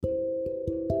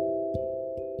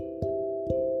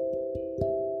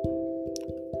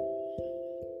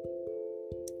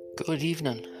Good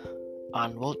evening,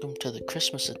 and welcome to the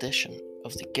Christmas edition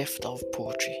of The Gift of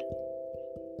Poetry.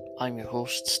 I'm your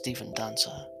host, Stephen Dancer,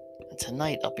 and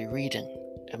tonight I'll be reading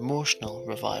Emotional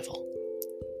Revival.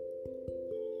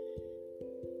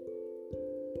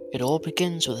 It all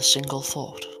begins with a single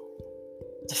thought,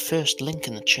 the first link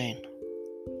in the chain.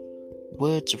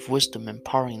 Words of wisdom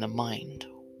empowering the mind,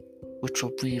 which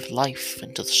will breathe life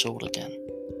into the soul again.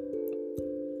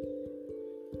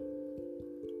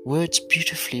 Words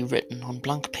beautifully written on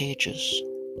blank pages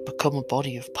become a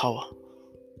body of power,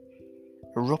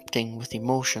 erupting with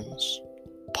emotions,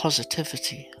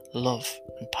 positivity, love,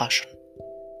 and passion.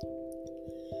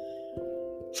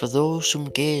 For those whom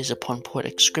gaze upon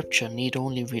poetic scripture need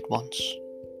only read once,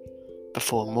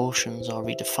 before emotions are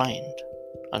redefined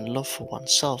and love for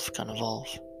oneself can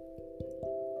evolve.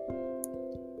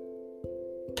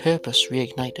 Purpose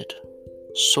reignited,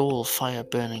 soul fire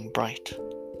burning bright,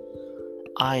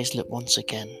 eyes lit once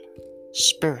again,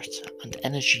 spirit and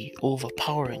energy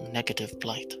overpowering negative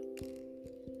blight.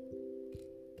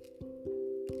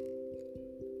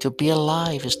 To be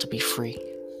alive is to be free,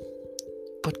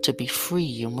 but to be free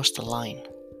you must align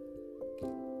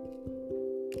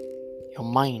your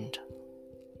mind,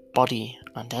 body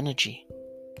and energy,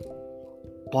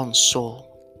 one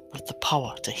soul with the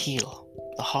power to heal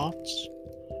the hearts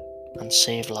and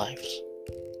save lives.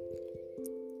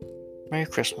 Merry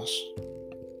Christmas,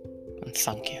 and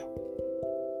thank you.